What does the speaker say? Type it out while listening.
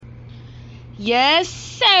Yes,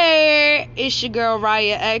 sir. It's your girl,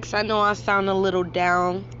 RYDERS. I know I sound a little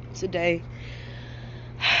down today.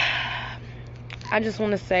 I just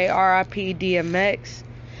want to say RIP DMX.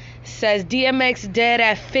 Says DMX dead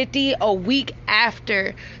at 50 a week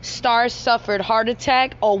after Stars suffered heart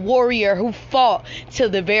attack, a warrior who fought till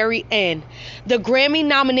the very end. The Grammy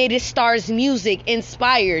nominated Stars' music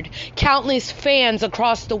inspired countless fans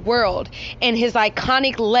across the world, and his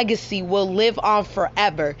iconic legacy will live on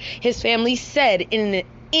forever, his family said in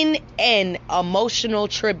an emotional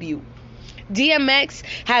tribute. DMX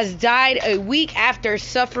has died a week after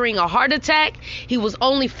suffering a heart attack. He was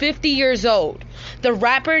only 50 years old. The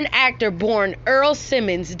rapper and actor born Earl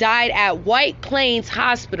Simmons died at White Plains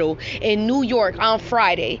Hospital in New York on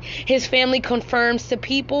Friday. His family confirms to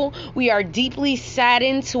People, "We are deeply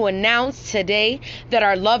saddened to announce today that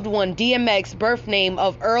our loved one DMX, birth name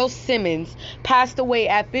of Earl Simmons, passed away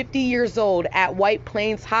at 50 years old at White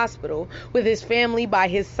Plains Hospital with his family by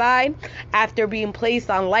his side after being placed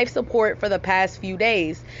on life support for the past few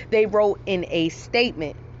days," they wrote in a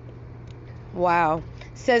statement. Wow.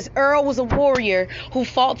 Says Earl was a warrior who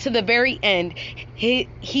fought to the very end.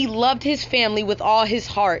 He loved his family with all his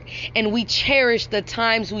heart, and we cherish the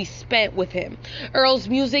times we spent with him. Earl's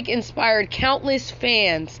music inspired countless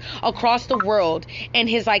fans across the world, and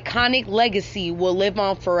his iconic legacy will live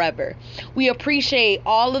on forever. We appreciate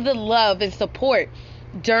all of the love and support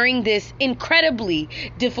during this incredibly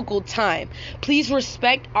difficult time. Please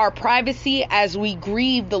respect our privacy as we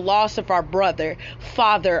grieve the loss of our brother,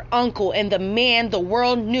 father, uncle, and the man the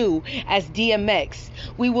world knew as DMX.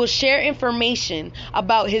 We will share information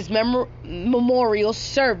about his memorial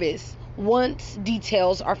service once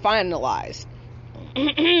details are finalized.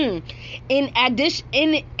 In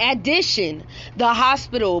addition, the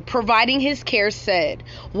hospital providing his care said,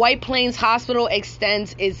 White Plains Hospital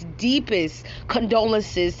extends its deepest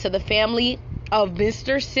condolences to the family of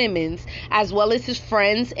Mr. Simmons, as well as his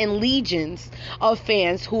friends and legions of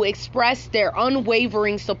fans who expressed their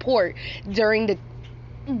unwavering support during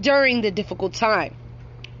the difficult time.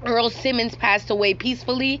 Earl Simmons passed away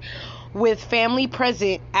peacefully with family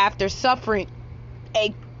present after suffering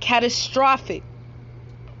a catastrophic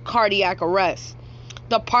cardiac arrest.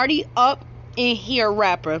 The Party Up in Here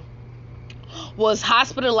rapper was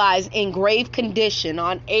hospitalized in grave condition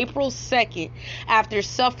on April 2nd after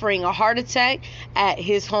suffering a heart attack at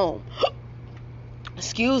his home.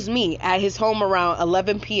 At his home around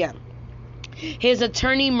 11 p.m. His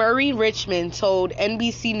attorney Murray Richmond told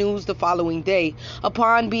NBC News the following day,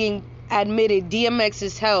 upon being admitted,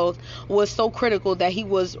 DMX's health was so critical that he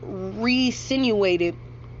was resuscitated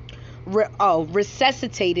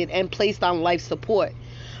and placed on life support.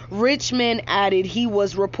 Richmond added he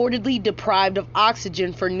was reportedly deprived of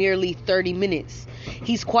oxygen for nearly 30 minutes.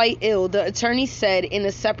 He's quite ill, the attorney said in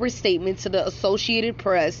a separate statement to the Associated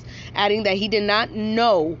Press, adding that he did not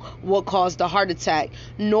know what caused the heart attack,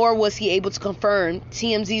 nor was he able to confirm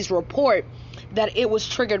TMZ's report that it was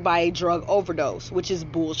triggered by a drug overdose, which is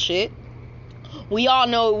bullshit. We all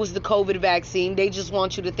know it was the COVID vaccine. They just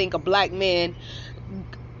want you to think a black man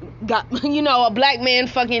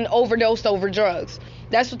fucking overdosed over drugs.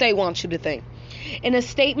 That's what they want you to think. In a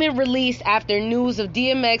statement released after news of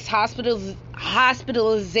DMX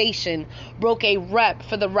hospitalization broke, a rep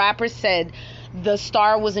for the rapper said the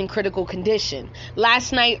star was in critical condition.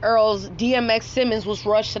 Last night, Earl's DMX Simmons was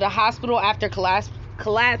rushed to the hospital after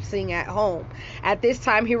collapsing at home. At this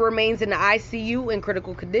time, he remains in the ICU in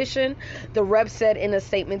critical condition. The rep said in a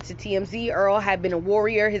statement to TMZ, Earl had been a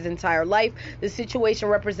warrior his entire life. The situation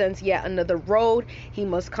represents yet another road he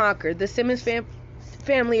must conquer. The Simmons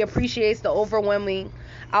family appreciates the overwhelming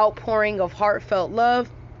outpouring of heartfelt love,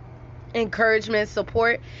 encouragement,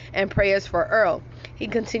 support, and prayers for Earl. He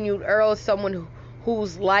continued, Earl is someone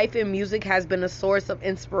whose life and music has been a source of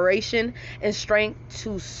inspiration and strength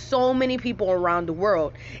to so many people around the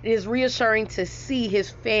world. It is reassuring to see his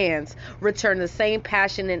fans return the same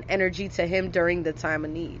passion and energy to him during the time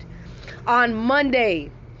of need. On Monday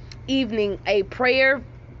evening, a prayer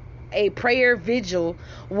vigil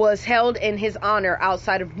was held in his honor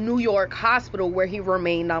outside of New York Hospital, where he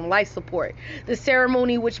remained on life support. The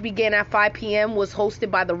ceremony, which began at 5 p.m., was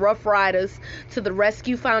hosted by the Rough Riders to the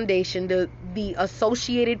Rescue Foundation. The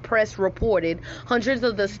Associated Press reported hundreds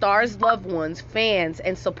of the star's loved ones, fans,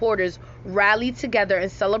 and supporters rallied together in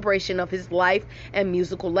celebration of his life and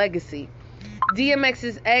musical legacy.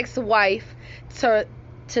 DMX's ex-wife,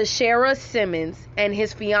 Tashara Simmons, and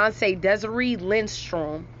his fiancée, Desiree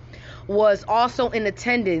Lindstrom, was also in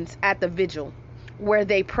attendance at the vigil. where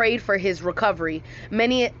they prayed for his recovery.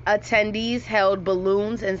 Many attendees held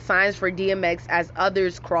balloons and signs for DMX as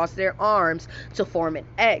others crossed their arms to form an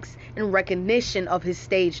X in recognition of his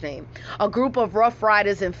stage name. A group of Rough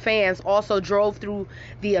Riders and fans also drove through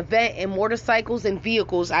the event in motorcycles and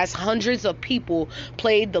vehicles as hundreds of people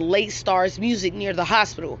played the late star's music near the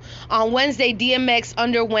hospital. On Wednesday, DMX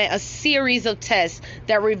underwent a series of tests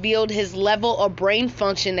that revealed his level of brain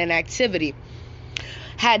function and activity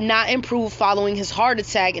had not improved following his heart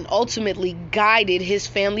attack and ultimately guided his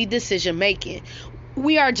family decision making.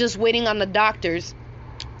 We are just waiting on the doctors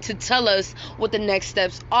to tell us what the next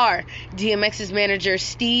steps are, DMX's manager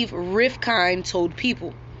Steve Rifkind told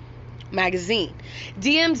People magazine.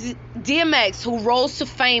 DMX, who rose to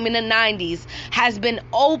fame in the 90s, has been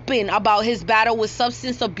open about his battle with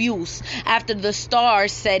substance abuse after the star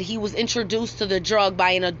said he was introduced to the drug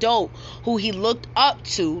by an adult who he looked up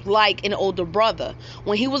to like an older brother.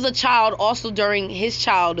 When he was a child, also during his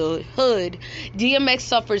childhood, DMX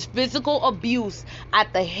suffers physical abuse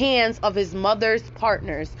at the hands of his mother's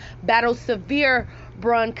partners, battled severe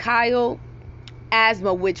bronchial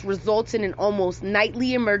asthma, which resulted in almost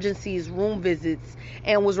nightly emergencies room visits,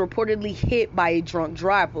 and was reportedly hit by a drunk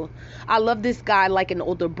driver. I love this guy like an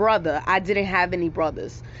older brother. I didn't have any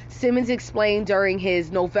brothers, Simmons explained during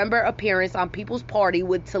his November appearance on People's Party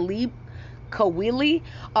with Talib Kweli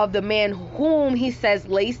of the man whom he says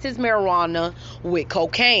laced his marijuana with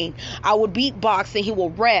cocaine. I would beatbox and he will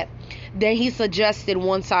rap. Then he suggested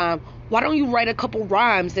one time, why don't you write a couple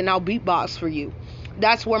rhymes and I'll beatbox for you?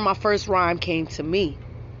 That's where my first rhyme came to me.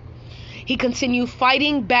 He continued,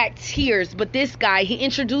 fighting back tears, but this guy, he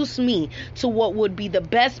introduced me to what would be the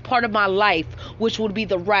best part of my life, which would be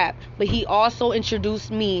the rap, but he also introduced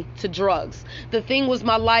me to drugs. The thing was,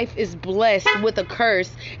 my life is blessed with a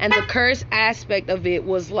curse, and the curse aspect of it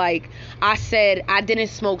was like I said, I didn't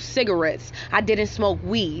smoke cigarettes, I didn't smoke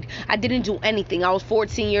weed, I didn't do anything. I was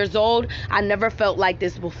 14 years old, I never felt like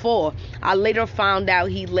this before. I later found out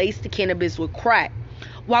he laced the cannabis with crack.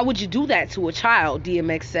 Why would you do that to a child?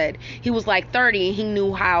 DMX said. He was like 30 and he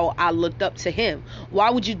knew how I looked up to him.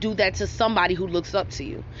 Why would you do that to somebody who looks up to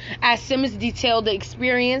you? As Simmons detailed the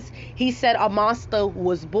experience, he said a monster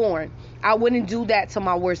was born. I wouldn't do that to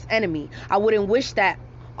my worst enemy. I wouldn't wish that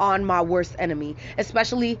on my worst enemy,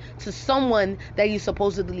 especially to someone that you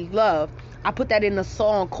supposedly love. I put that in a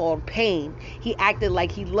song called Pain. He acted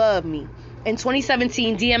like he loved me. In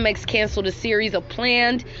 2017, DMX canceled a series of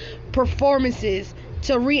planned performances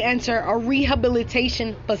to re-enter a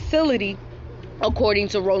rehabilitation facility, according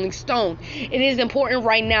to Rolling Stone. It is important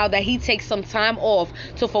right now that he takes some time off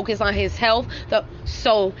to focus on his health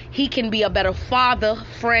so he can be a better father,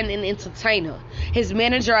 friend, and entertainer. His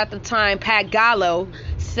manager at the time, Pat Gallo,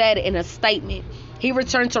 said in a statement. He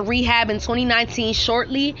returned to rehab in 2019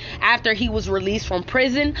 shortly after he was released from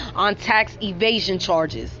prison on tax evasion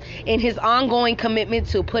charges. In his ongoing commitment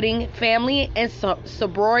to putting family and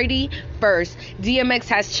sobriety first, DMX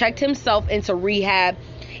has checked himself into a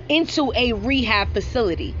rehab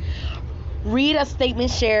facility. Read a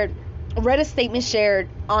statement shared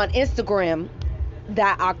on Instagram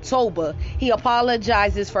that October. He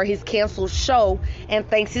apologizes for his canceled show and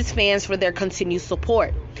thanks his fans for their continued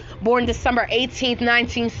support. Born December 18,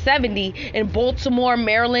 1970 in Baltimore,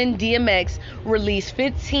 Maryland, DMX released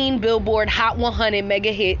 15 Billboard Hot 100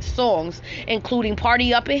 mega hit songs, including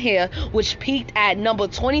Party Up in Here, which peaked at number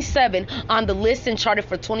 27 on the list and charted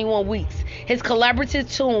for 21 weeks. His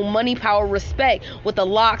collaborative tune, Money, Power, Respect, with the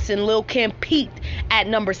Lox and Lil' Kim peaked at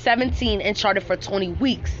number 17 and charted for 20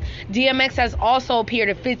 weeks. DMX has also appeared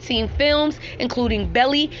in 15 films, including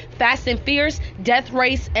Belly, Fast and Fierce, Death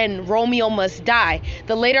Race, and Romeo Must Die.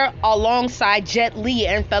 The later alongside Jet Li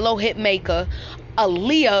and fellow hitmaker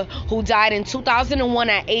Aaliyah, who died in 2001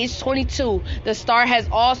 at age 22. The star has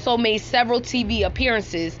also made several TV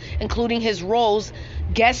appearances, including his roles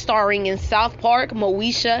guest starring in South Park,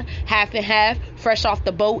 Moesha, Half and Half, Fresh Off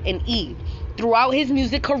the Boat, and Eve. Throughout his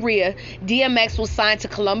music career, DMX was signed to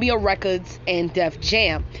Columbia Records and Def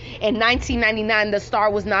Jam. In 1999, the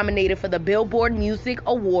star was nominated for the Billboard Music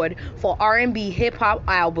Award for R&B Hip Hop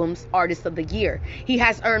Albums Artist of the Year. He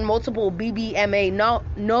has earned multiple BBMA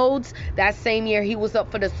nods. That same year, he was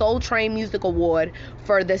up for the Soul Train Music Award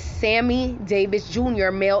for the Sammy Davis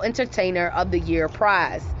Jr. Male Entertainer of the Year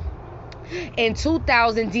prize. In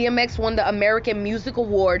 2000, DMX won the American Music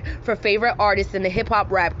Award for Favorite Artist in the Hip Hop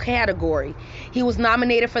Rap category. He was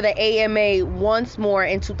nominated for the AMA once more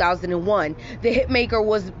in 2001. The Hitmaker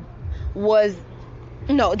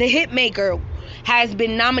has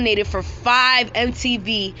been nominated for 5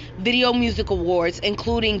 MTV Video Music Awards,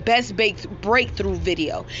 including Best Breakthrough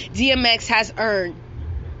Video. DMX has earned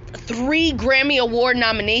 3 Grammy Award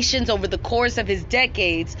nominations over the course of his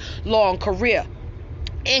decades-long career,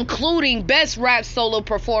 including Best Rap Solo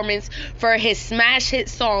Performance for his smash hit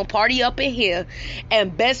song Party Up in Here,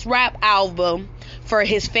 and Best Rap Album for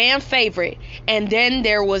his fan favorite, And Then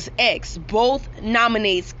There Was X. Both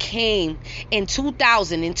nominates came in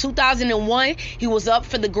 2000. In 2001, he was up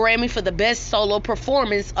for the Grammy for the Best Solo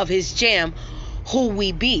Performance of his jam, Who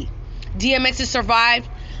We Be. DMX is survived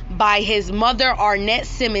by his mother, Arnett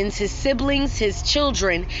Simmons, his siblings, his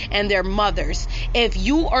children, and their mothers. If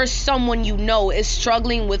you or someone you know is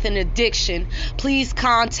struggling with an addiction, please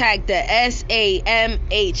contact the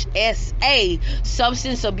SAMHSA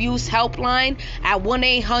Substance Abuse Helpline at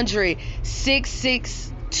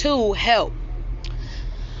 1-800-662-HELP.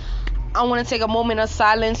 I want to take a moment of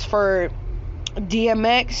silence for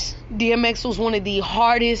DMX. DMX was one of the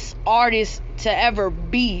hardest artists to ever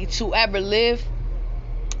live.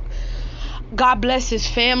 God bless his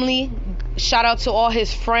family. Shout out to all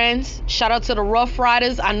his friends. Shout out to the Rough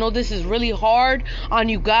Riders. I know this is really hard on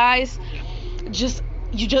you guys.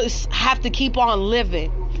 You just have to keep on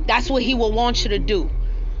living. That's what he will want you to do.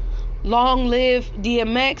 Long live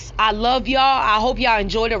DMX. I love y'all. I hope y'all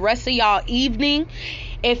enjoy the rest of y'all evening.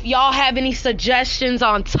 If y'all have any suggestions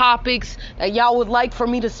on topics that y'all would like for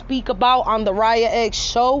me to speak about on the Raya X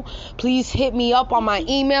show, please hit me up on my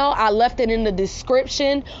email. I left it in the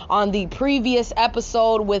description on the previous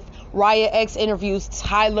episode with Raya X interviews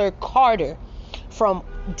Tyler Carter from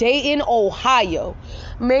Dayton, Ohio.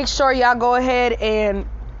 Make sure y'all go ahead and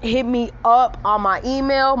hit me up on my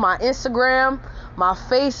email, my Instagram, my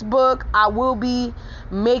Facebook. I will be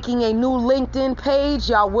making a new LinkedIn page.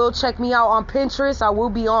 Y'all will check me out on Pinterest. I will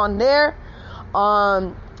be on there.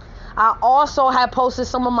 I also have posted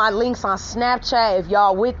some of my links on Snapchat if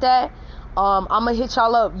y'all with that. I'm gonna hit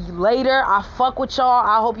y'all up later. I fuck with y'all.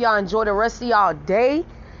 I hope y'all enjoy the rest of y'all day.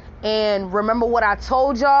 And remember what I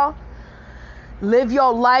told y'all. Live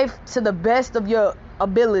your life to the best of your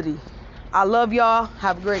ability. I love y'all.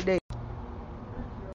 Have a great day.